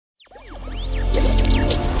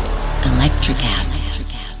LeaderCast.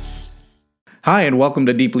 Hi, and welcome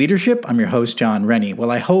to Deep Leadership. I'm your host, John Rennie.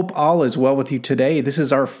 Well, I hope all is well with you today. This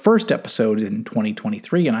is our first episode in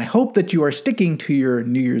 2023, and I hope that you are sticking to your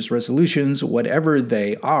New Year's resolutions, whatever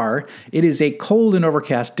they are. It is a cold and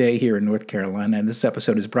overcast day here in North Carolina, and this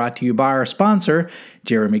episode is brought to you by our sponsor,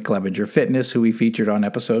 Jeremy Clevenger Fitness, who we featured on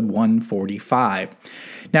episode 145.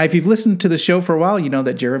 Now, if you've listened to the show for a while, you know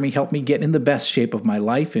that Jeremy helped me get in the best shape of my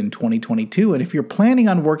life in 2022. And if you're planning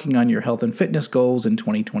on working on your health and fitness goals in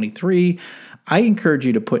 2023, I encourage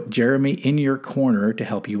you to put Jeremy in your corner to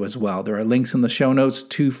help you as well. There are links in the show notes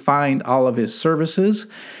to find all of his services.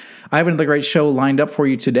 I have another great show lined up for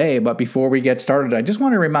you today, but before we get started, I just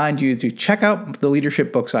want to remind you to check out the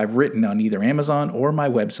leadership books I've written on either Amazon or my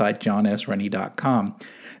website, johnsrennie.com.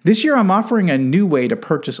 This year, I'm offering a new way to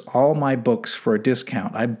purchase all my books for a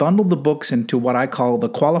discount. I bundled the books into what I call the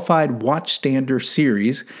Qualified Watchstander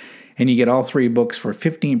series, and you get all three books for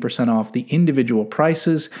 15% off the individual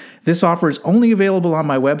prices. This offer is only available on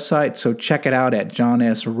my website, so check it out at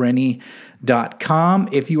johnsrennie.com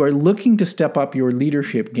if you are looking to step up your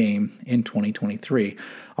leadership game in 2023.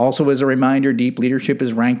 Also, as a reminder, Deep Leadership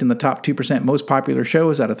is ranked in the top 2% most popular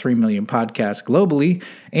shows out of 3 million podcasts globally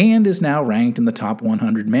and is now ranked in the top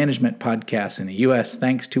 100 management podcasts in the U.S.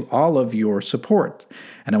 thanks to all of your support.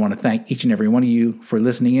 And I want to thank each and every one of you for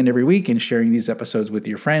listening in every week and sharing these episodes with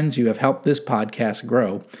your friends. You have helped this podcast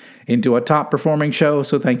grow into a top-performing show,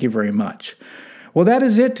 so thank you very much. Well, that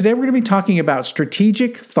is it. Today we're going to be talking about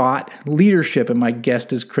strategic thought leadership, and my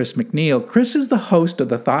guest is Chris McNeil. Chris is the host of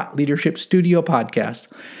the Thought Leadership Studio podcast,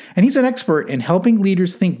 and he's an expert in helping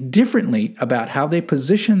leaders think differently about how they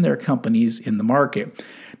position their companies in the market.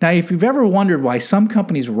 Now, if you've ever wondered why some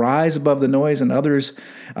companies rise above the noise and others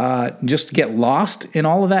just get lost in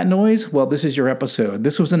all of that noise, well, this is your episode.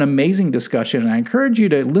 This was an amazing discussion, and I encourage you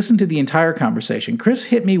to listen to the entire conversation. Chris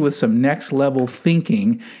hit me with some next-level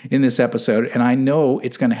thinking in this episode, and I know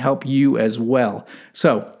it's going to help you as well.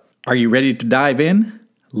 So, are you ready to dive in?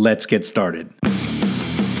 Let's get started.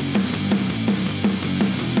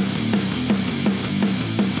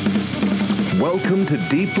 Welcome to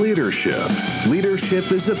Deep Leadership.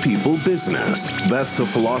 Leadership is a people business. That's the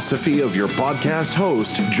philosophy of your podcast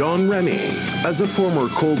host, John Rennie. As a former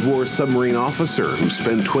Cold War submarine officer who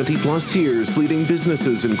spent 20 plus years leading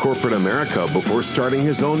businesses in corporate America before starting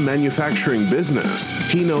his own manufacturing business,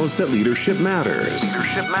 he knows that leadership matters.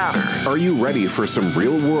 Are you ready for some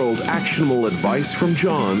real-world actionable advice from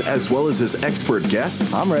John as well as his expert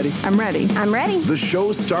guests? I'm ready. The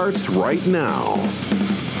show starts right now.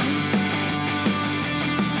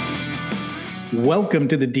 Welcome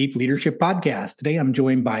to the Deep Leadership Podcast. Today I'm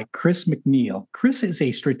joined by Chris McNeil. Chris is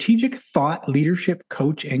a strategic thought leadership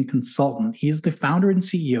coach and consultant. He is the founder and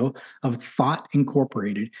CEO of Thought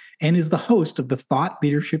Incorporated and is the host of the Thought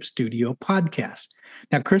Leadership Studio podcast.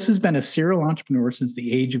 Now, Chris has been a serial entrepreneur since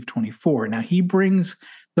the age of 24. Now, he brings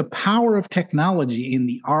the power of technology in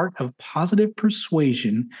the art of positive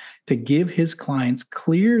persuasion to give his clients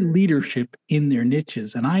clear leadership in their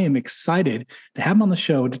niches. And I am excited to have him on the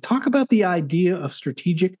show to talk about the idea of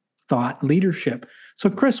strategic thought leadership. So,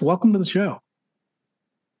 Chris, welcome to the show.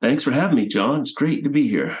 Thanks for having me, John. It's great to be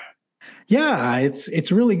here. Yeah,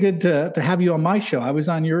 it's really good to have you on my show. I was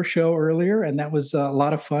on your show earlier, and that was a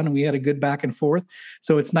lot of fun, and we had a good back and forth.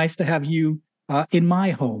 So it's nice to have you in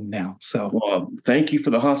my home now. Well, thank you for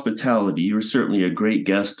the hospitality. You were certainly a great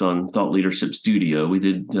guest on Thought Leadership Studio. We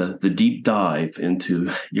did the deep dive into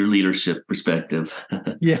your leadership perspective.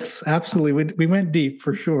 Yes, absolutely. We went deep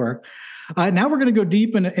for sure. Now we're going to go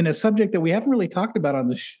deep in a subject that we haven't really talked about on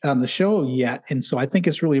the show yet, and so I think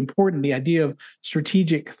it's really important: the idea of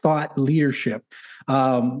strategic thought leadership.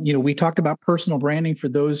 We talked about personal branding. For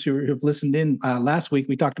those who have listened in last week,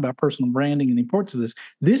 we talked about personal branding and the importance of this.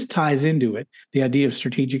 This ties into it, the idea of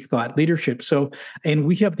strategic thought leadership. So, and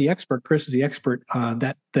we have the expert. Chris is the expert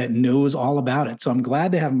that knows all about it. So I'm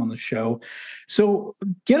glad to have him on the show. So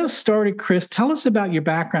get us started, Chris. Tell us about your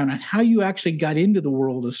background and how you actually got into the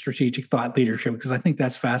world of strategic thought leadership, because I think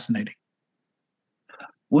that's fascinating.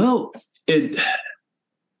 Well,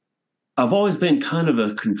 I've always been kind of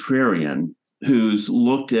a contrarian who's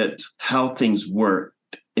looked at how things worked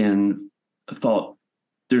and thought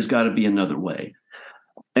there's got to be another way.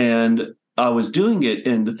 And I was doing it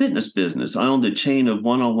in the fitness business. I owned a chain of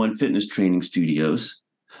one-on-one fitness training studios.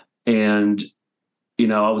 And,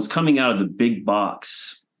 I was coming out of the big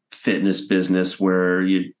box fitness business where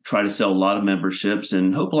you try to sell a lot of memberships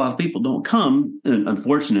and hope a lot of people don't come,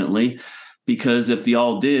 unfortunately, because if they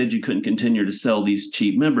all did, you couldn't continue to sell these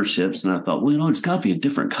cheap memberships. And I thought, well, it's got to be a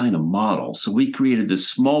different kind of model. So we created this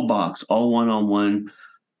small box, all one-on-one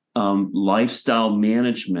lifestyle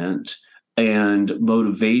management and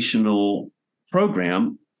motivational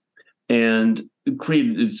program, and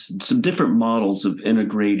created some different models of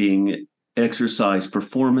integrating exercise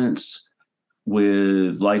performance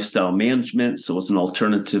with lifestyle management. So it's an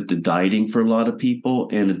alternative to dieting for a lot of people,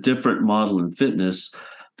 and a different model in fitness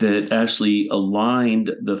that actually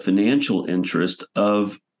aligned the financial interest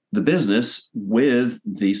of the business with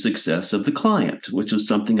the success of the client, which was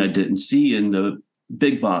something I didn't see in the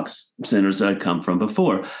big box centers that I'd come from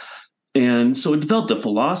before. And so I developed a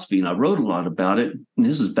philosophy, and I wrote a lot about it. And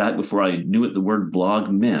this was back before I knew what the word blog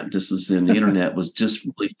meant. This was when the internet was just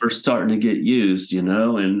really first starting to get used,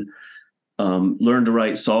 and learned to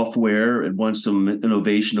write software and won some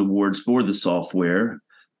innovation awards for the software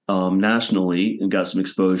nationally, and got some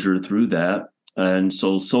exposure through that. And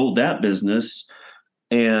so sold that business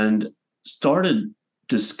and started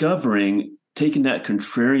discovering, taking that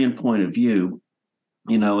contrarian point of view,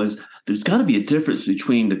 is there's got to be a difference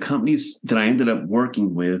between the companies that I ended up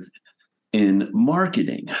working with in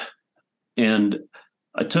marketing. And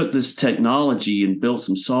I took this technology and built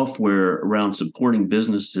some software around supporting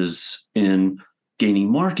businesses in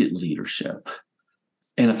gaining market leadership.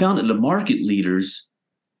 And I found that the market leaders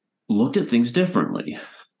looked at things differently.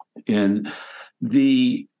 And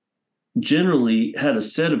they generally had a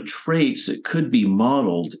set of traits that could be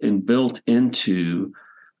modeled and built into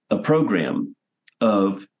a program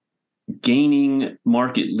of gaining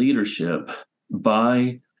market leadership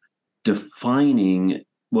by defining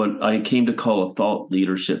what I came to call a thought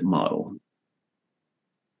leadership model.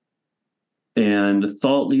 And the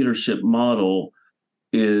thought leadership model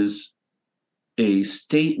is a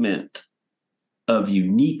statement of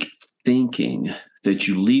unique thinking that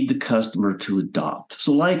you lead the customer to adopt.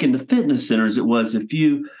 So like in the fitness centers, it was if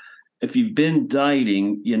you've been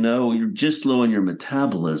dieting, you're just slowing your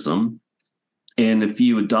metabolism. And if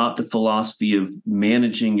you adopt a philosophy of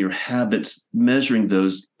managing your habits, measuring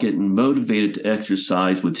those, getting motivated to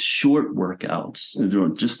exercise with short workouts,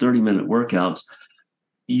 just 30-minute workouts,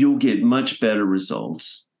 you'll get much better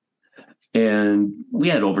results. And we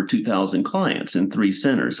had over 2,000 clients in 3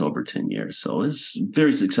 centers over 10 years. So it's a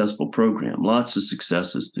very successful program. Lots of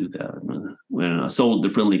successes through that. When I sold the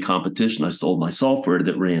Friendly Competition, I sold my software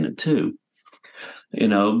that ran it too.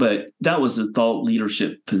 But that was the thought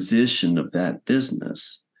leadership position of that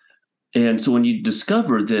business. And so when you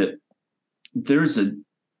discover that there's a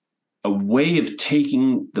way of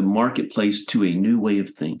taking the marketplace to a new way of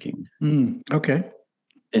thinking. Okay.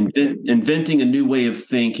 And inventing a new way of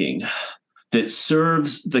thinking that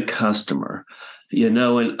serves the customer,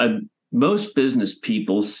 and most business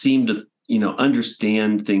people seem to,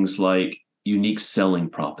 understand things like unique selling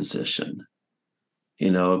proposition,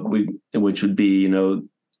 which would be,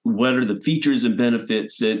 what are the features and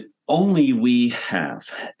benefits that only we have?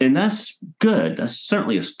 And that's good. That's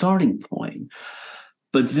certainly a starting point.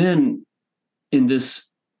 But then in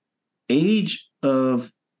this age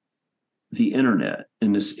of the internet,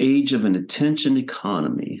 in this age of an attention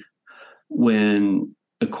economy, when,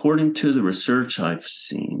 according to the research I've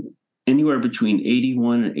seen, anywhere between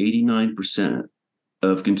 81 and 89%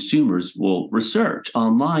 of consumers will research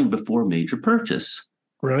online before major purchase.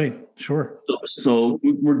 Right, sure. So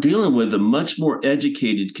we're dealing with a much more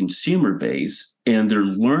educated consumer base, and they're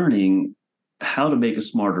learning how to make a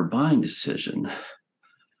smarter buying decision.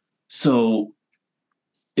 So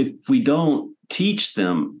if we don't teach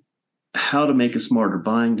them how to make a smarter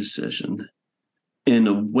buying decision in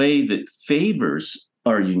a way that favors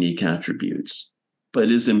our unique attributes,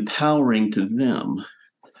 but is empowering to them.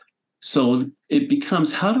 So it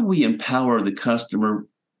becomes, how do we empower the customer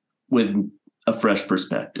with a fresh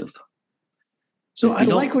perspective? So I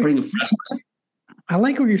like what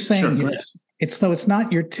you're saying. Sure, here. It's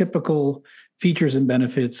not your typical features and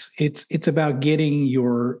benefits. It's about getting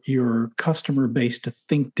your customer base to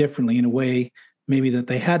think differently in a way maybe that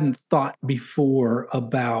they hadn't thought before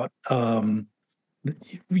about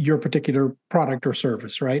your particular product or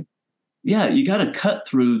service, right? Yeah, you got to cut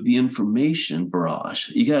through the information barrage.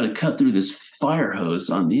 You got to cut through this fire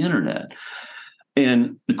hose on the internet.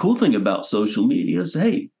 And the cool thing about social media is,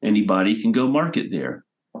 hey, anybody can go market there.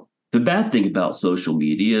 The bad thing about social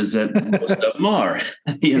media is that most of them are,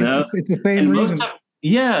 It's the same reason.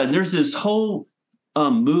 And there's this whole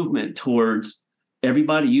movement towards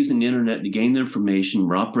everybody using the internet to gain their information.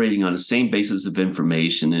 We're operating on the same basis of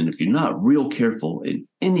information. And if you're not real careful in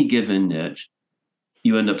any given niche,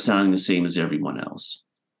 you end up sounding the same as everyone else.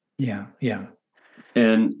 Yeah.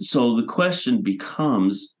 And so the question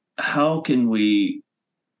becomes, how can we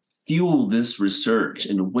fuel this research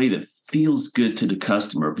in a way that feels good to the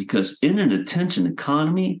customer? Because in an attention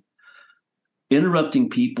economy, interrupting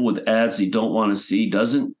people with ads they don't want to see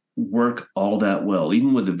doesn't work all that well,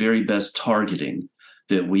 even with the very best targeting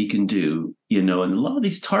that we can do, and a lot of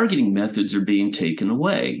these targeting methods are being taken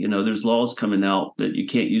away. There's laws coming out that you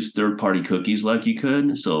can't use third-party cookies like you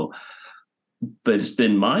could. So, but it's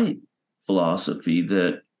been my philosophy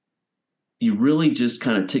that you really just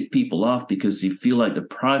kind of tick people off because you feel like the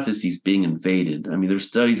privacy is being invaded. I mean, there's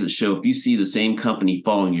studies that show if you see the same company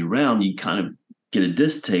following you around, you kind of get a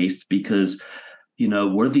distaste because,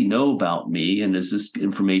 what do they know about me? And is this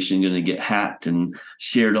information going to get hacked and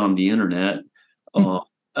shared on the internet? And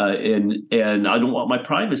I don't want my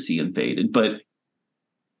privacy invaded, but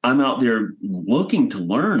I'm out there looking to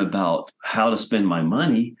learn about how to spend my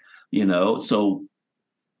money, so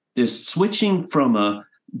is switching from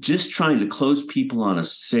just trying to close people on a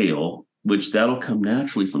sale, which that'll come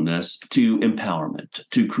naturally from this, to empowerment,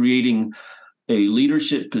 to creating a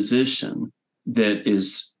leadership position that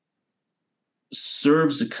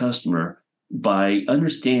serves the customer by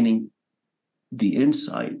understanding the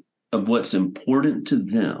insight of what's important to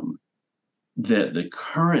them that the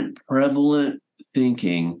current prevalent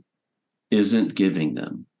thinking isn't giving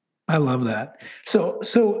them. I love that. So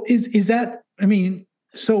is that,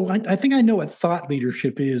 I think I know what thought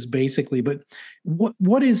leadership is basically, but what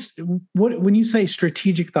when you say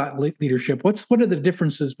strategic thought leadership, what are the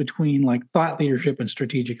differences between like thought leadership and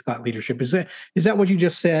strategic thought leadership? Is that what you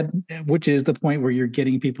just said, which is the point where you're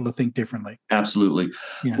getting people to think differently? Absolutely.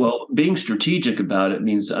 Yeah. Well, being strategic about it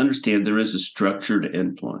means to understand there is a structure to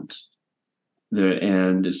influence there,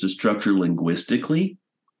 and it's a structure linguistically,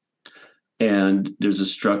 and there's a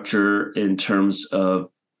structure in terms of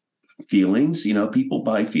feelings. People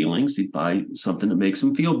buy feelings. They buy something that makes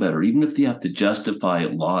them feel better, even if they have to justify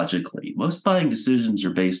it logically. Most buying decisions are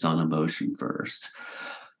based on emotion first.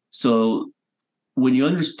 So when you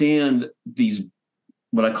understand these,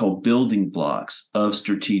 what I call building blocks of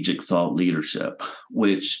strategic thought leadership,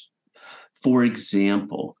 which, for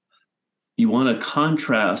example, you want to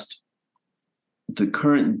contrast the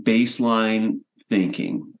current baseline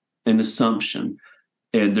thinking and assumption,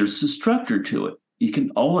 and there's a structure to it. You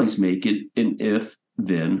can always make it an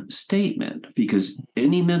if-then statement because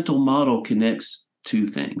any mental model connects two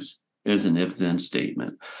things as an if-then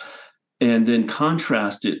statement. And then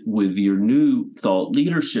contrast it with your new thought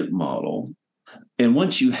leadership model. And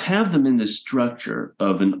once you have them in the structure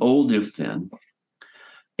of an old if-then,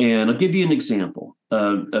 and I'll give you an example.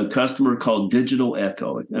 A customer called Digital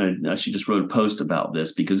Echo, and I actually just wrote a post about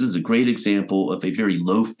this because this is a great example of a very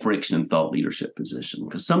low friction thought leadership position.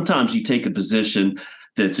 Because sometimes you take a position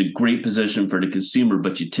that's a great position for the consumer,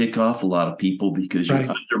 but you tick off a lot of people because you're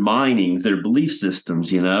undermining their belief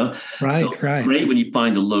systems, Right, so right. Great when you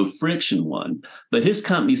find a low friction one. But his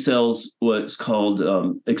company sells what's called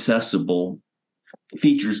accessible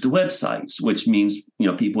features to websites, which means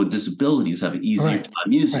people with disabilities have an easier time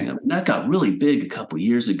using them. And that got really big a couple of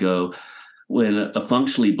years ago when a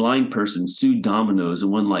functionally blind person sued Domino's and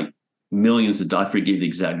won like millions of dollars. I forget the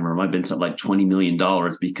exact number. It might have been something like $20 million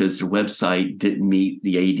because their website didn't meet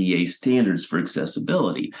the ADA standards for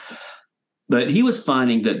accessibility. But he was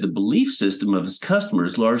finding that the belief system of his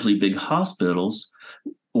customers, largely big hospitals,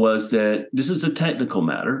 was that this is a technical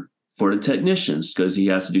matter for the technicians because he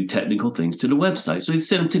has to do technical things to the website. So he'd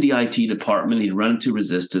send him to the IT department. He'd run into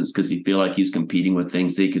resistance because he'd feel like he's competing with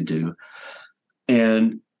things they could do.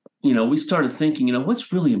 And, we started thinking,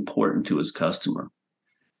 what's really important to his customer?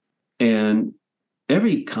 And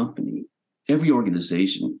every company, every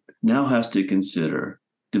organization now has to consider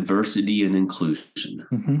diversity and inclusion.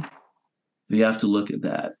 Mm-hmm. They have to look at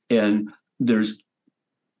that. And there's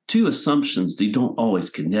two assumptions they don't always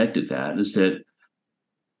connect to that, is that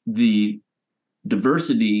the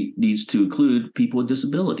diversity needs to include people with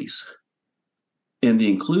disabilities. And the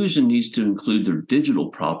inclusion needs to include their digital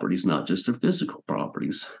properties, not just their physical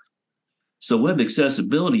properties. So web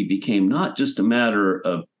accessibility became not just a matter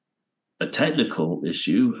of a technical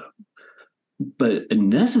issue, but a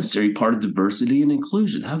necessary part of diversity and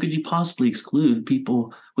inclusion. How could you possibly exclude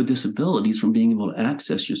people with disabilities from being able to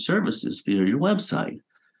access your services via your website?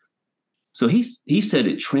 So he said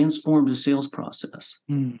it transformed his sales process.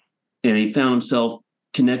 And he found himself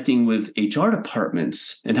connecting with HR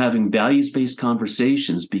departments and having values-based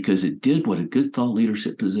conversations because it did what a good thought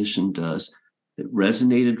leadership position does. It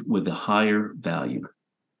resonated with a higher value.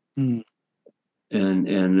 And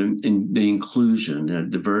the inclusion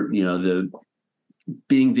and the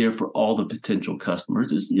being there for all the potential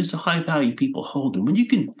customers is a high value people hold. And when you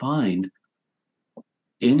can find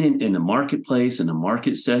in a marketplace, in a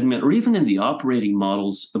market segment, or even in the operating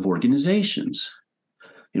models of organizations,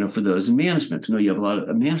 for those in management, you have a lot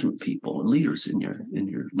of management people and leaders in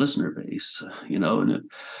your listener base, and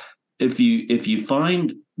if you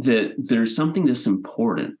find that there's something that's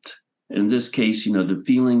important, in this case, the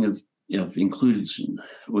feeling of inclusion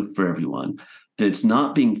for everyone, that's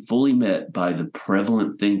not being fully met by the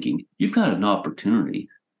prevalent thinking, you've got an opportunity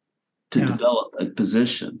to develop a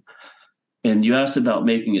position. And you asked about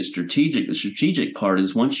making it strategic. The strategic part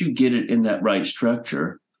is once you get it in that right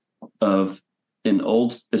structure of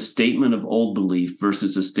a statement of old belief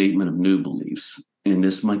versus a statement of new beliefs. And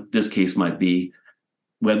this case might be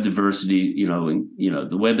web diversity,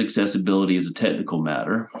 the web accessibility is a technical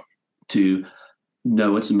matter, to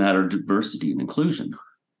no, it's a matter of diversity and inclusion.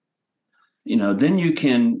 Then you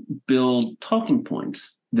can build talking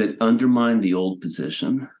points that undermine the old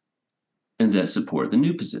position and that support the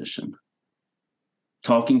new position.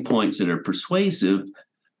 Talking points that are persuasive,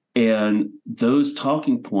 and those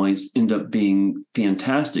talking points end up being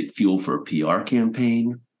fantastic fuel for a PR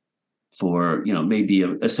campaign, for maybe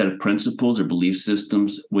a set of principles or belief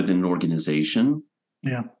systems within an organization.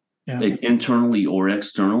 Yeah. Internally or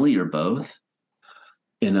externally or both.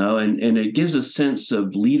 And it gives a sense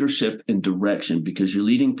of leadership and direction because you're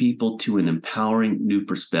leading people to an empowering new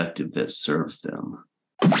perspective that serves them.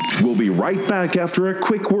 We'll be right back after a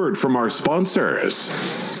quick word from our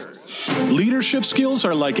sponsors. Leadership skills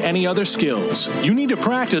are like any other skills. You need to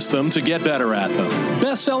practice them to get better at them.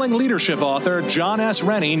 Best-selling leadership author John S.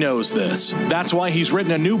 Rennie knows this. That's why he's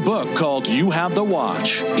written a new book called You Have the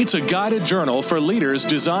Watch. It's a guided journal for leaders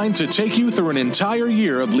designed to take you through an entire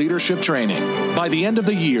year of leadership training. By the end of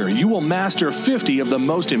the year, you will master 50 of the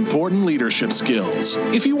most important leadership skills.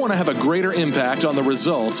 If you want to have a greater impact on the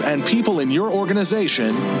results and people in your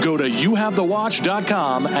organization, go to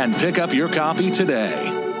youhavethewatch.com and pick up your copy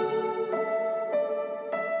today.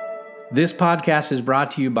 This podcast is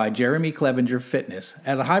brought to you by Jeremy Clevenger Fitness.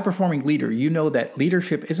 As a high-performing leader, you know that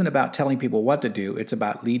leadership isn't about telling people what to do, it's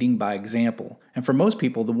about leading by example. And for most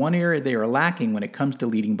people, the one area they are lacking when it comes to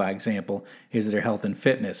leading by example is their health and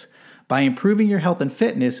fitness. By improving your health and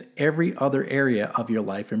fitness, every other area of your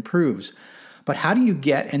life improves. But how do you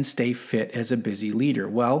get and stay fit as a busy leader?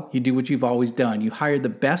 Well, you do what you've always done. You hire the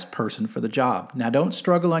best person for the job. Now, don't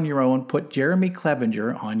struggle on your own. Put Jeremy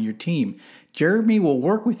Clevenger on your team. Jeremy will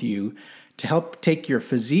work with you to help take your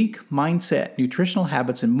physique, mindset, nutritional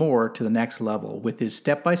habits, and more to the next level with his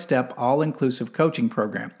step-by-step, all-inclusive coaching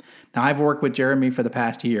program. Now, I've worked with Jeremy for the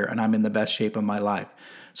past year, and I'm in the best shape of my life.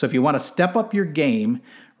 So if you want to step up your game,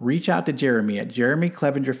 reach out to Jeremy at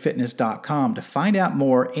jeremyclevengerfitness.com to find out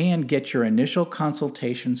more and get your initial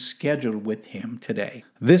consultation scheduled with him today.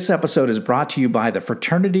 This episode is brought to you by the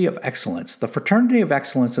Fraternity of Excellence. The Fraternity of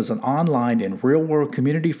Excellence is an online and real-world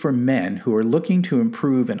community for men who are looking to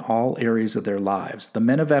improve in all areas of their lives. The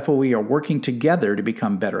men of FOE are working together to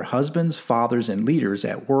become better husbands, fathers, and leaders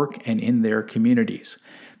at work and in their communities.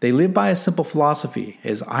 They live by a simple philosophy: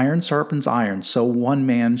 as iron sharpens iron, so one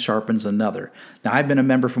man sharpens another. Now, I've been a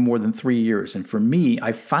member for more than 3 years, and for me,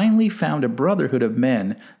 I finally found a brotherhood of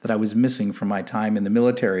men that I was missing from my time in the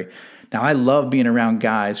military. Now, I love being around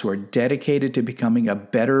guys who are dedicated to becoming a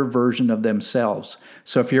better version of themselves.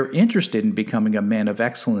 So if you're interested in becoming a man of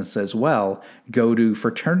excellence as well, go to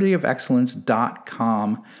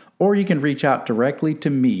fraternityofexcellence.com, or you can reach out directly to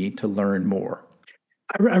me to learn more.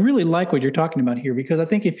 I really like what you're talking about here, because I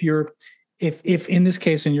think if in this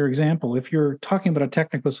case, in your example, if you're talking about a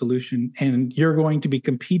technical solution and you're going to be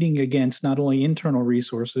competing against not only internal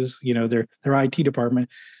resources, their IT department,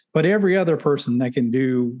 but every other person that can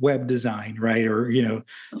do web design, right? Or,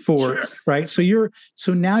 Sure. right. So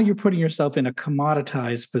now you're putting yourself in a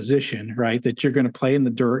commoditized position, right? That you're going to play in the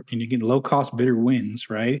dirt and you get low cost bidder wins,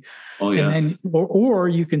 right? Oh, yeah. And then, or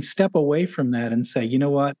you can step away from that and say, you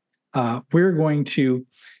know what? We're going to,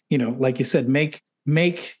 like you said, we're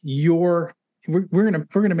going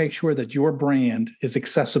to make sure that your brand is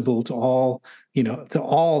accessible to all, to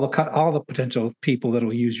all the potential people that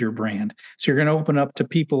will use your brand. So you're going to open up to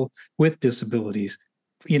people with disabilities,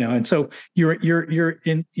 and so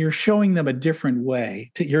you're showing them a different way.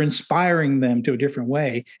 You're inspiring them to a different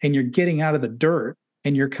way, and you're getting out of the dirt.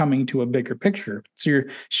 And you're coming to a bigger picture. So you're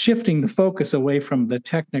shifting the focus away from the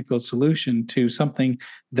technical solution to something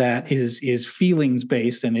that is feelings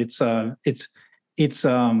based, and it's a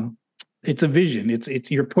vision. It's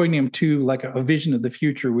you're pointing them to like a vision of the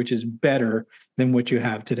future, which is better than what you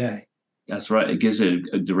have today. That's right. It gives it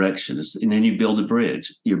a direction. And then you build a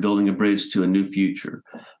bridge. You're building a bridge to a new future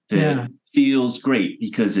that feels great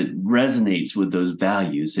because it resonates with those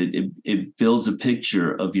values. It builds a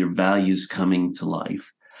picture of your values coming to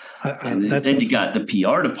life. And then you got the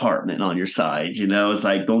PR department on your side. It's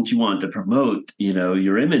like, don't you want to promote,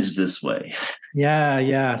 your image this way?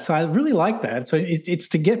 Yeah. So I really like that. So it's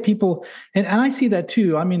to get people, and I see that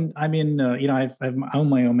too. I own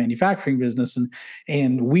my own manufacturing business,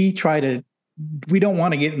 and we don't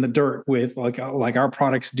want to get in the dirt with like our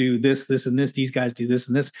products do this, and this. These guys do this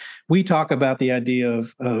and this. We talk about the idea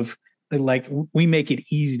of like we make it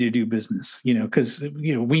easy to do business, because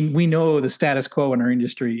we know the status quo in our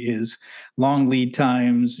industry is long lead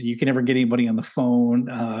times. You can never get anybody on the phone.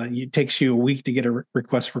 It takes you a week to get a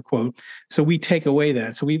request for quote. So we take away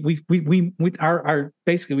that. So we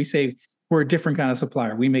basically we say we're a different kind of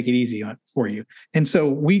supplier. We make it easy for you. And so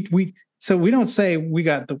we don't say we've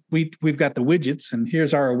got the widgets and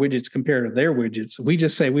here's our widgets compared to their widgets. We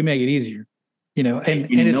just say we make it easier.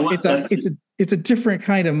 It's a different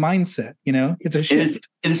kind of mindset, it's a shift.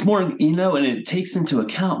 And it's more, and it takes into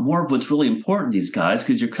account more of what's really important to these guys,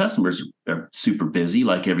 because your customers are super busy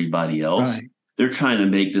like everybody else. Right. They're trying to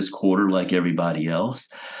make this quarter like everybody else,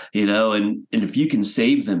 and if you can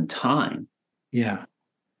save them time. Yeah.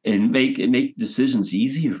 And make decisions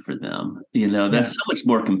easier for them. That's so much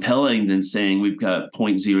more compelling than saying we've got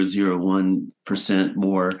 0.001%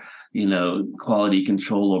 more quality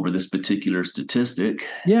control over this particular statistic.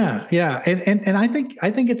 Yeah. And I think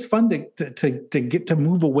it's fun to get to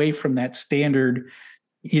move away from that standard,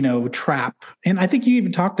 trap. And I think you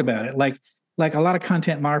even talked about it, like a lot of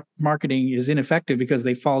content marketing is ineffective because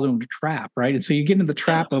they fall into a trap, right? And so you get into the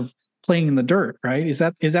trap of playing in the dirt, right? Is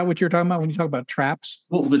that what you're talking about when you talk about traps?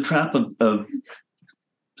 Well, the trap of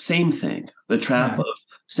same thing, the trap of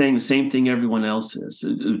saying the same thing everyone else is,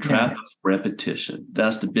 the trap of repetition.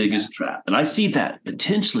 That's the biggest trap. And I see that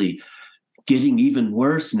potentially getting even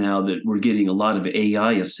worse now that we're getting a lot of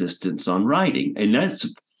AI assistance on writing. And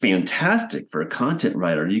that's fantastic for a content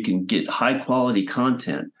writer. You can get high quality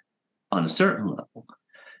content on a certain level.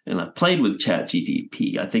 And I've played with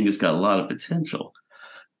ChatGPT. I think it's got a lot of potential.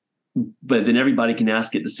 But then everybody can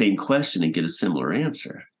ask it the same question and get a similar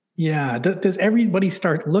answer. Yeah. Does everybody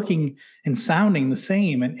start looking and sounding the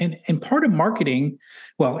same? And part of marketing,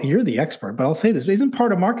 well, you're the expert, but I'll say this, isn't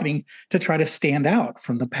part of marketing to try to stand out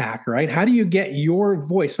from the pack, right? How do you get your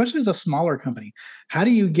voice, especially as a smaller company, how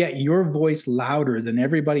do you get your voice louder than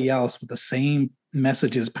everybody else with the same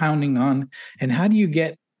messages pounding on? And how do you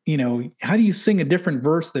get, how do you sing a different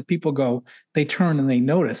verse that people go, they turn and they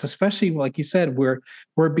notice, especially like you said, we're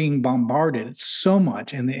being bombarded so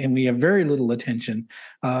much and we have very little attention.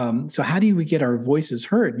 So how do we get our voices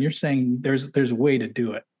heard? And you're saying there's a way to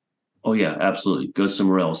do it. Oh yeah, absolutely. Go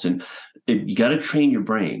somewhere else. And you got to train your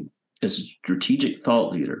brain as a strategic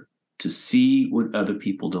thought leader to see what other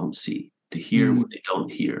people don't see, to hear what they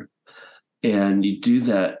don't hear. And you do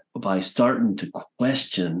that by starting to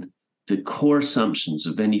question the core assumptions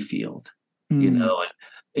of any field,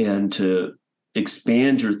 and to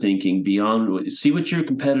expand your thinking beyond, see what your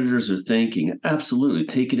competitors are thinking. Absolutely.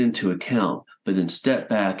 Take it into account, but then step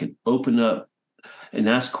back and open up and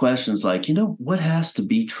ask questions like, what has to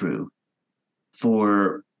be true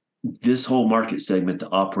for this whole market segment to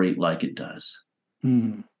operate like it does?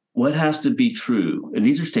 What has to be true? And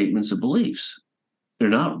these are statements of beliefs. They're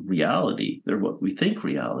not reality. They're what we think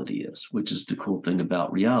reality is, which is the cool thing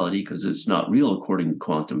about reality, because it's not real according to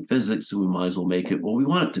quantum physics. So we might as well make it what we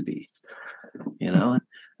want it to be,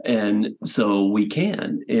 And so we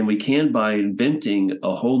can by inventing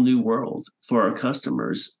a whole new world for our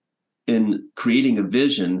customers and creating a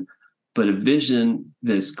vision, but a vision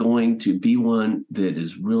that's going to be one that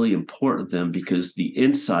is really important to them, because the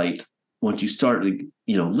insight, once you start to,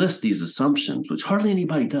 list these assumptions, which hardly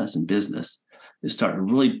anybody does in business, is starting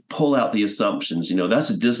to really pull out the assumptions. That's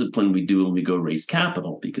a discipline we do when we go raise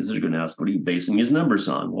capital, because they're going to ask, what are you basing his numbers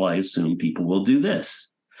on? Well, I assume people will do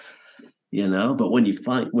this, but when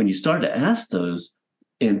you start to ask those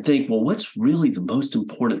and think, well, what's really the most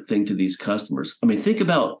important thing to these customers? I mean, think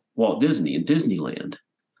about Walt Disney and Disneyland.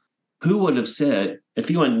 Who would have said, if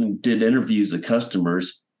you went and did interviews of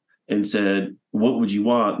customers and said, what would you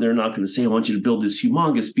want? They're not going to say, I want you to build this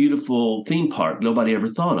humongous, beautiful theme park nobody ever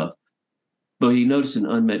thought of. But he noticed an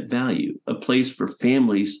unmet value, a place for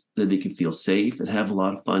families that they can feel safe and have a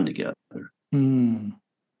lot of fun together. And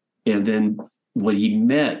then when he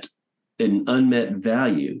met an unmet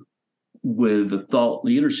value with a thought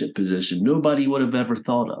leadership position nobody would have ever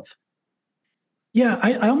thought of. Yeah,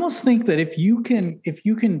 I almost think that if you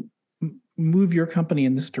can move your company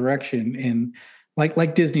in this direction, and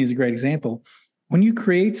like Disney is a great example, when you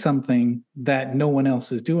create something that no one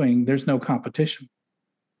else is doing, there's no competition.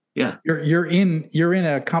 Yeah, you're in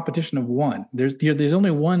a competition of one. There's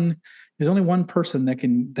only one There's only one person that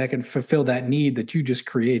can fulfill that need that you just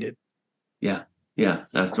created. Yeah. Yeah,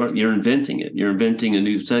 that's right. You're inventing it. You're inventing a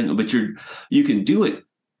new segment, but you can do it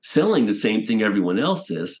selling the same thing everyone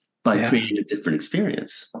else is by creating a different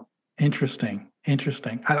experience. Interesting.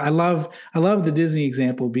 I love the Disney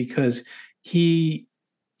example because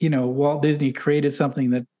Walt Disney created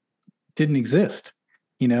something that didn't exist,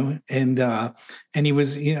 and he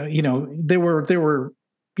was, there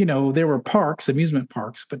were parks, amusement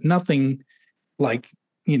parks, but nothing like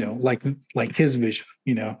his vision,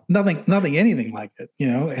 nothing anything like it,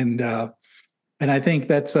 and I think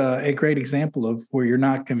that's a great example of where you're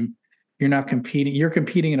not competing, you're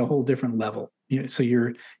competing at a whole different level. So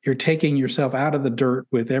you're taking yourself out of the dirt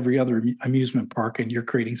with every other amusement park, and you're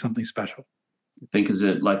creating something special. Think is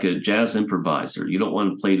it like a jazz improviser. You don't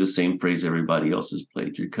want to play the same phrase everybody else has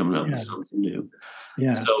played. You're coming up with something new.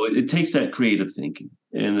 Yeah. So it takes that creative thinking.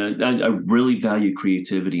 And I really value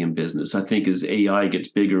creativity in business. I think as AI gets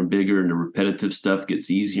bigger and bigger and the repetitive stuff gets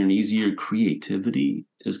easier and easier, creativity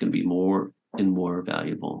is going to be more and more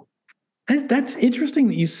valuable. That's interesting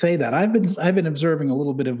that you say that. I've been observing a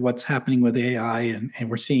little bit of what's happening with AI, and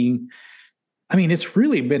we're seeing, it's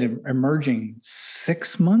really been emerging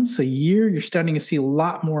 6 months, a year. You're starting to see a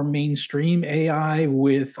lot more mainstream AI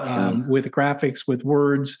with graphics, with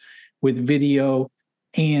words, with video.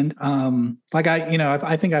 And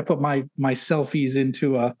I think I put my selfies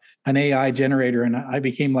into an AI generator, and I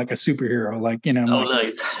became like a superhero.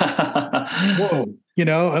 Nice. Whoa,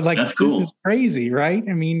 That's cool. This is crazy, right?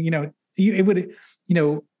 It would,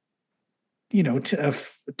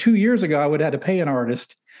 2 years ago, I would have had to pay an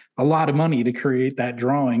artist a lot of money to create that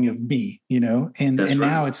drawing of me, and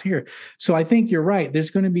now it's here. So I think you're right. There's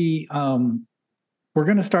going to be, we're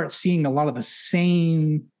going to start seeing a lot of the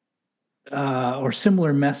same or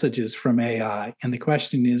similar messages from AI. And the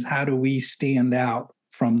question is, how do we stand out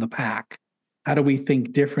from the pack? How do we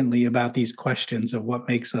think differently about these questions of what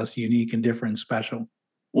makes us unique and different and special?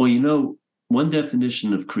 Well, one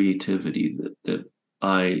definition of creativity that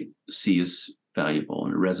I see as valuable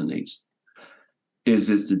and it resonates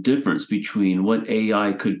is the difference between what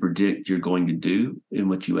AI could predict you're going to do and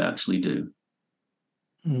what you actually do.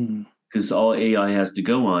 Because all AI has to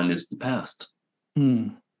go on is the past.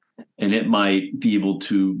 And it might be able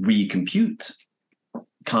to recompute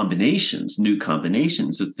new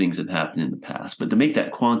combinations of things that happened in the past. But to make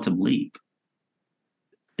that quantum leap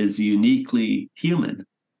is uniquely human.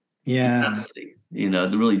 Yeah. Capacity,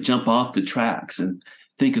 to really jump off the tracks and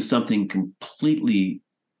think of something completely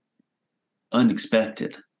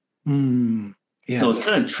unexpected. Yeah. So it's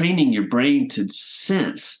kind of training your brain to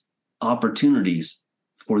sense opportunities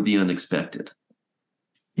for the unexpected.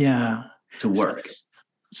 Yeah. To work.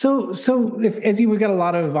 So as we've got a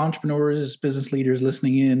lot of entrepreneurs, business leaders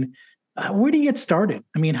listening in, where do you get started?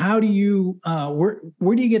 How do you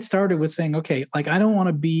where do you get started with saying, okay, I don't want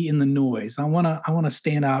to be in the noise. I want to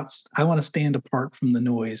stand out. I want to stand apart from the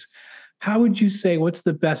noise. How would you say, what's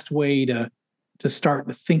the best way to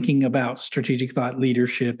start thinking about strategic thought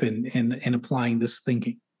leadership and applying this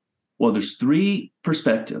thinking? Well, there's 3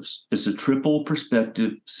 perspectives. It's a triple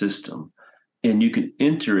perspective system, and you can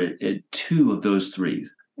enter it at 2 of those 3,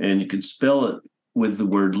 and you can spell it with the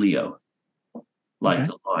word Leo. Like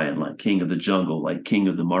the lion, like king of the jungle, like king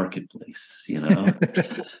of the marketplace, and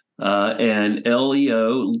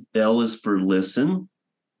LEO, L is for listen,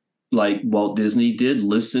 like Walt Disney did.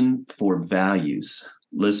 Listen for values,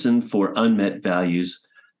 listen for unmet values,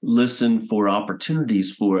 listen for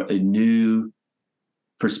opportunities for a new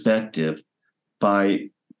perspective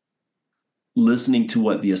by listening to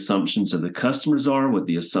what the assumptions of the customers are, what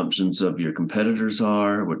the assumptions of your competitors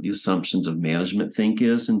are, what the assumptions of management think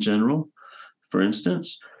is in general, for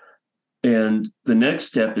instance. And the next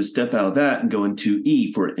step is step out of that and go into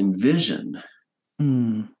E for envision.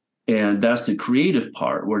 And that's the creative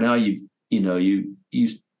part where now you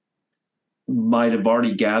might have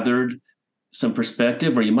already gathered some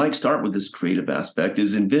perspective, or you might start with this creative aspect,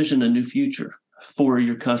 is envision a new future for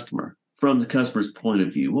your customer from the customer's point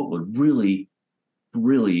of view. What would really,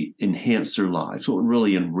 really enhance their lives? What would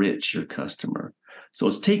really enrich your customer? So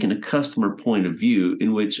it's taking a customer point of view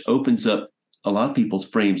in which opens up a lot of people's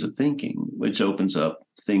frames of thinking, which opens up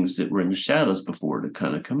things that were in the shadows before to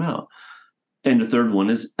kind of come out. And the third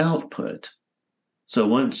one is output. So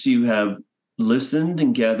once you have listened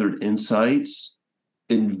and gathered insights,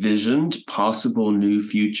 envisioned possible new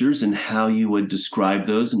futures and how you would describe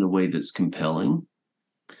those in a way that's compelling,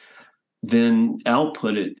 then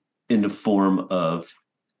output it in the form of,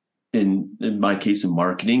 in my case, in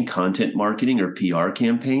marketing, content marketing or PR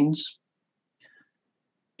campaigns.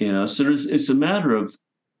 So it's a matter of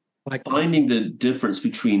Like finding the difference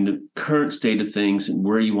between the current state of things and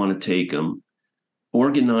where you want to take them,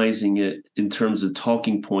 organizing it in terms of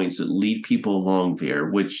talking points that lead people along there,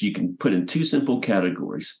 which you can put in two simple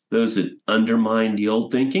categories: those that undermine the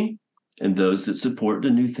old thinking and those that support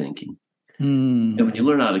the new thinking. And when you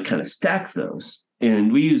learn how to kind of stack those,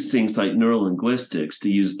 and we use things like neurolinguistics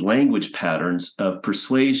to use language patterns of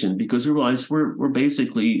persuasion, because we realize we're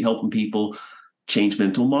basically helping people change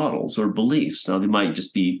mental models or beliefs. Now, they might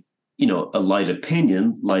just be, a light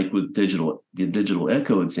opinion, like with the digital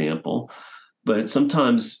echo example, but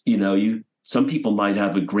sometimes, some people might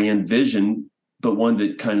have a grand vision, but one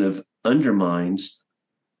that kind of undermines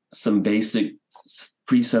some basic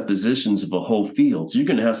presuppositions of a whole field. So you're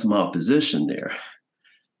going to have some opposition there.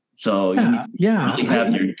 So you really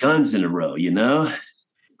have your guns in a row,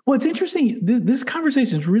 Well, it's interesting. This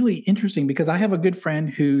conversation is really interesting because I have a good friend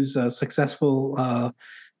who's successful.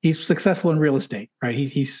 He's successful in real estate, right?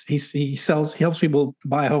 He helps people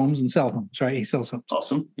buy homes and sell homes, right? He sells homes.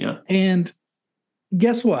 Awesome. Yeah. And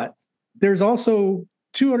guess what? There's also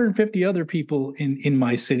 250 other people in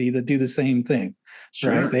my city that do the same thing,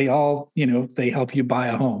 sure. Right? They all, they help you buy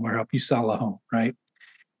a home or help you sell a home, right?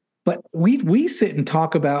 But we sit and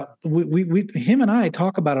talk about, him and I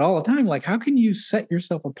talk about it all the time. Like, how can you set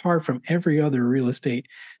yourself apart from every other real estate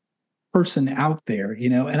person out there?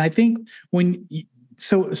 And I think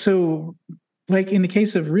so like in the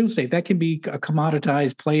case of real estate, that can be a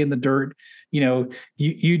commoditized play in the dirt.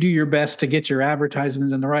 You do your best to get your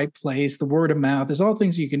advertisements in the right place, the word of mouth. There's all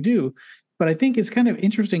things you can do. But I think it's kind of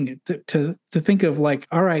interesting to think of, like,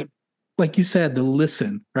 all right, like you said, the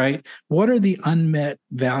listen, right? What are the unmet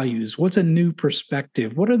values? What's a new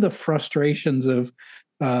perspective? What are the frustrations of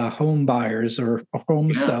home buyers or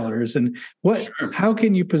home sellers? And how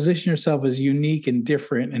can you position yourself as unique and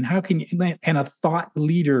different? And how can you, and a thought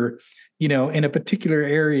leader, in a particular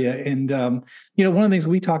area? And, one of the things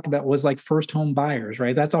we talked about was like first home buyers,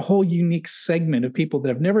 right? That's a whole unique segment of people that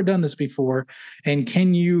have never done this before. And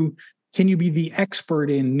can you be the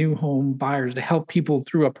expert in new home buyers to help people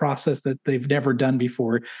through a process that they've never done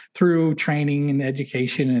before, through training and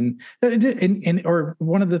education? And or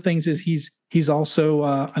one of the things is he's also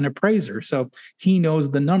an appraiser, so he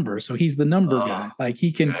knows the numbers. So he's the number guy. Like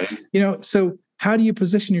he can, so how do you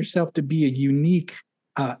position yourself to be a unique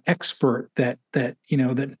expert that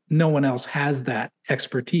no one else has that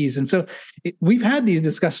expertise? And so we've had these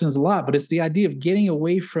discussions a lot, but it's the idea of getting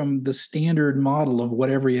away from the standard model of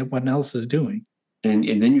what everyone else is doing. And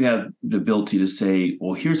then you have the ability to say,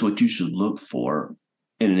 well, here's what you should look for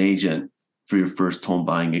in an agent for your first home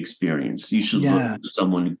buying experience. You should look for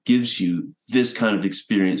someone who gives you this kind of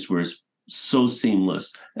experience where it's so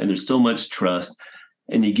seamless and there's so much trust.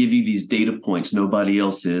 And they give you these data points nobody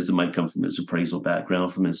else is. It might come from his appraisal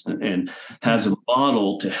background, for instance, and has a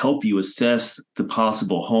model to help you assess the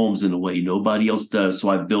possible homes in a way nobody else does. So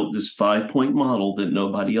I built this 5-point model that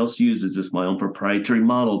nobody else uses. It's my own proprietary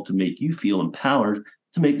model to make you feel empowered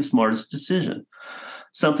to make the smartest decision.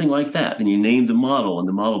 Something like that. And you name the model, and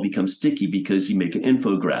the model becomes sticky because you make an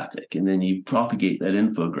infographic, and then you propagate that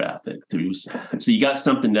infographic through. So you got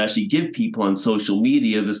something to actually give people on social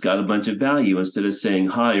media that's got a bunch of value, instead of saying,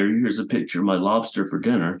 hi, or here's a picture of my lobster for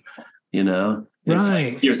dinner.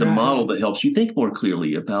 Right. Here's a model that helps you think more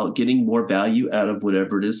clearly about getting more value out of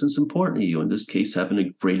whatever it is that's important to you. In this case, having a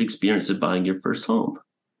great experience of buying your first home.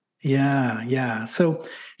 Yeah. So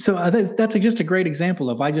that's just a great example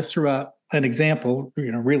of, I just threw out an example,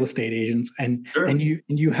 real estate agents, and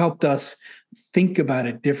you helped us think about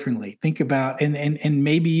it differently, think about and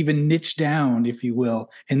maybe even niche down, if you will,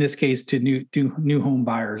 in this case, to new home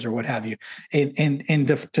buyers or what have you, and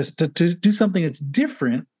to do something that's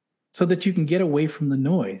different so that you can get away from the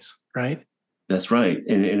noise, right? That's right.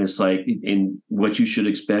 And it's like, and what you should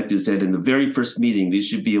expect is that in the very first meeting, they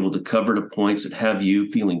should be able to cover the points that have you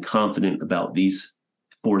feeling confident about these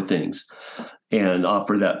 4 things, and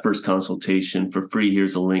offer that first consultation for free.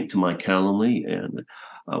 Here's a link to my Calendly, and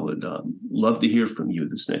I would love to hear from you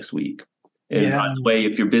this next week. And by the way,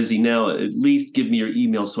 if you're busy now, at least give me your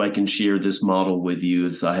email so I can share this model with you,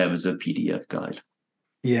 as I have as a PDF guide.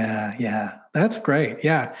 Yeah. That's great.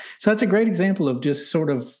 Yeah. So that's a great example of just sort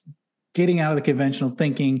of getting out of the conventional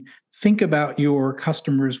thinking. Think about your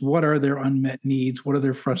customers. What are their unmet needs? What are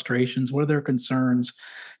their frustrations? What are their concerns?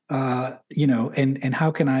 And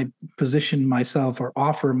how can I position myself or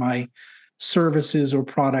offer my services or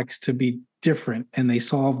products to be different, and they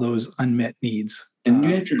solve those unmet needs? And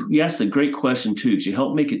you asked a great question too, because you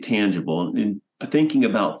help make it tangible. And thinking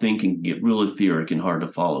about thinking can get real etheric and hard to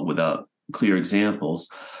follow without clear examples.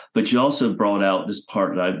 But you also brought out this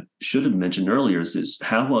part that I should have mentioned earlier, is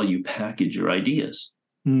how well you package your ideas.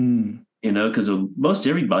 Because most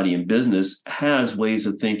everybody in business has ways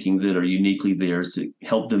of thinking that are uniquely theirs to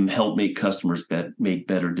help make customers make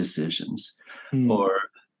better decisions, or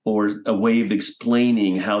a way of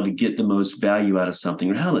explaining how to get the most value out of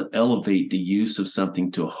something, or how to elevate the use of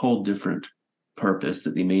something to a whole different purpose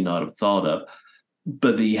that they may not have thought of,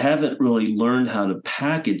 but they haven't really learned how to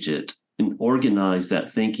package it and organize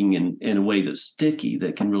that thinking in a way that's sticky,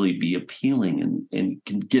 that can really be appealing and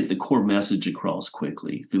can get the core message across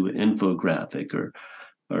quickly through an infographic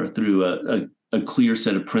or through a clear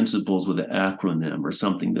set of principles with an acronym or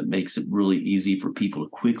something that makes it really easy for people to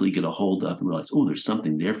quickly get a hold of and realize, oh, there's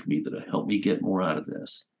something there for me that'll help me get more out of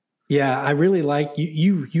this. Yeah, I really like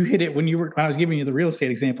you hit it when I was giving you the real estate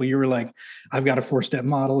example. You were like, I've got a 4-step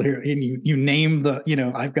model here, and you name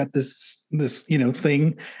I've got this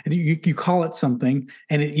thing, and you call it something,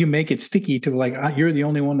 and you make it sticky to like, you're the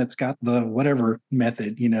only one that's got the whatever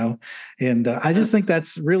method, and I just think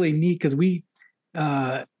that's really neat because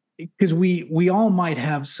we all might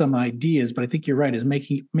have some ideas, but I think you're right, is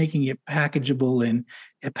making it packageable and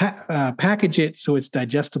package it so it's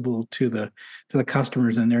digestible to the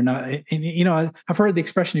customers, and they're not. And I've heard the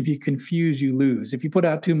expression, if you confuse, you lose. If you put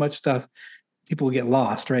out too much stuff, people will get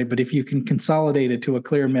lost, right? But if you can consolidate it to a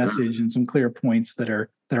clear message and some clear points that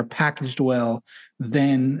are packaged well,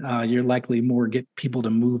 then you're likely get people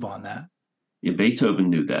to move on that. Yeah,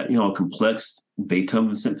 Beethoven knew that. How complex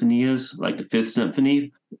Beethoven symphony is, like the Fifth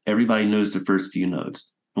Symphony. Everybody knows the first few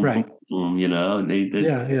notes, right? And he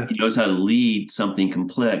knows how to lead something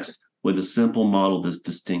complex with a simple model that's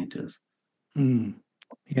distinctive.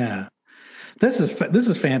 Yeah, this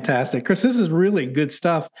is fantastic, Chris. This is really good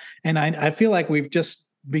stuff, and I feel like we've just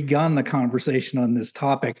begun the conversation on this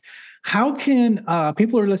topic. How can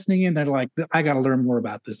people are listening in? They're like, I got to learn more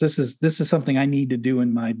about this. This is something I need to do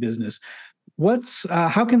in my business.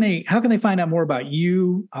 How can they find out more about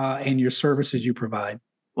you and your services you provide?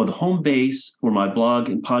 Well, the home base for my blog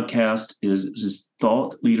and podcast is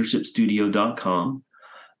thoughtleadershipstudio.com.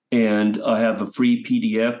 And I have a free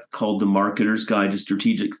PDF called The Marketer's Guide to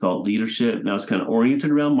Strategic Thought Leadership. Now, it's kind of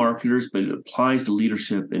oriented around marketers, but it applies to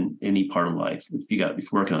leadership in any part of life. If you're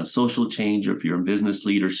working on social change, or if you're in business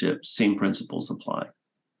leadership, same principles apply.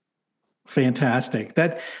 Fantastic.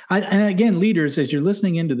 And again, leaders, as you're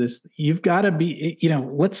listening into this, you've got to be,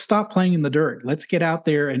 let's stop playing in the dirt. Let's get out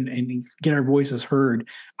there and get our voices heard.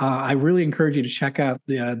 I really encourage you to check out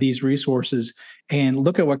these resources and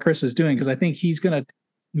look at what Chris is doing, because I think he's going to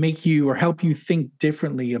make you or help you think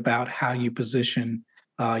differently about how you position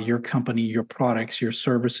your company, your products, your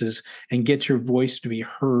services, and get your voice to be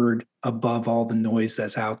heard above all the noise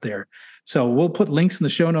that's out there. So we'll put links in the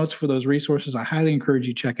show notes for those resources. I highly encourage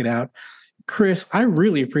you to check it out. Chris, I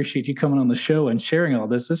really appreciate you coming on the show and sharing all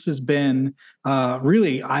this. This has been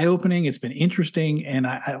really eye-opening. It's been interesting. And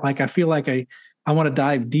I feel like I want to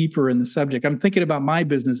dive deeper in the subject. I'm thinking about my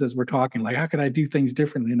business as we're talking, like, how could I do things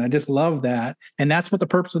differently? And I just love that. And that's what the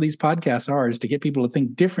purpose of these podcasts are, is to get people to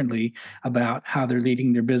think differently about how they're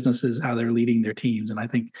leading their businesses, how they're leading their teams. And I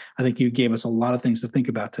think you gave us a lot of things to think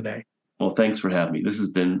about today. Well, thanks for having me. This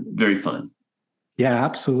has been very fun. Yeah,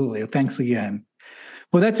 absolutely. Thanks again.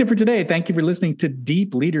 Well, that's it for today. Thank you for listening to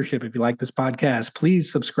Deep Leadership. If you like this podcast,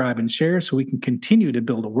 please subscribe and share so we can continue to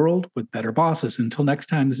build a world with better bosses. Until next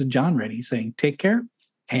time, this is John Rennie saying take care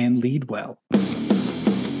and lead well.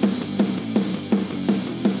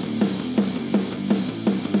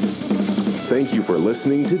 Thank you for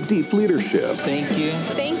listening to Deep Leadership. Thank you.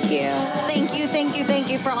 Thank you. Thank you, thank you, thank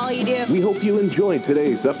you for all you do. We hope you enjoyed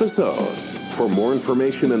today's episode. For more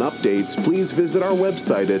information and updates, please visit our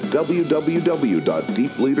website at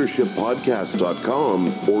www.deepleadershippodcast.com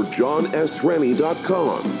or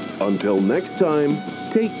johnsrennie.com. Until next time,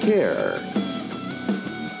 take care.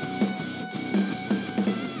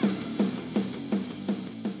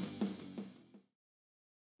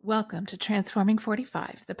 Welcome to Transforming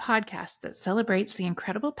 45, the podcast that celebrates the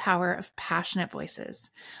incredible power of passionate voices.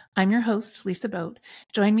 I'm your host, Lisa Boat.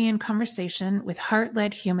 Join me in conversation with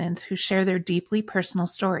heart-led humans who share their deeply personal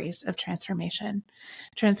stories of transformation.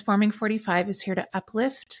 Transforming 45 is here to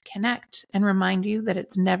uplift, connect, and remind you that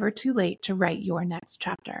it's never too late to write your next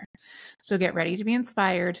chapter. So get ready to be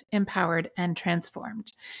inspired, empowered, and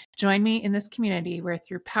transformed. Join me in this community where,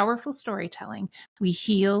 through powerful storytelling, we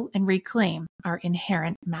heal and reclaim our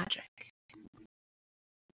inherent magic.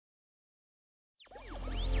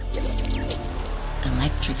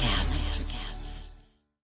 Electricast.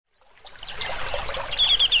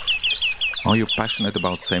 Are you passionate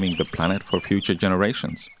about saving the planet for future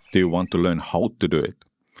generations? Do you want to learn how to do it?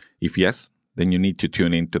 If yes, then you need to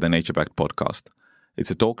tune in to the Nature Back podcast.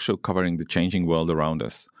 It's a talk show covering the changing world around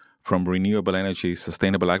us, from renewable energy,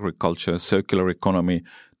 sustainable agriculture, circular economy,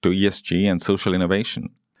 to ESG and social innovation.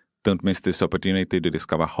 Don't miss this opportunity to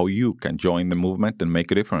discover how you can join the movement and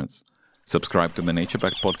make a difference. Subscribe to the Nature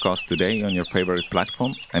Back podcast today on your favorite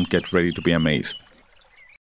platform and get ready to be amazed.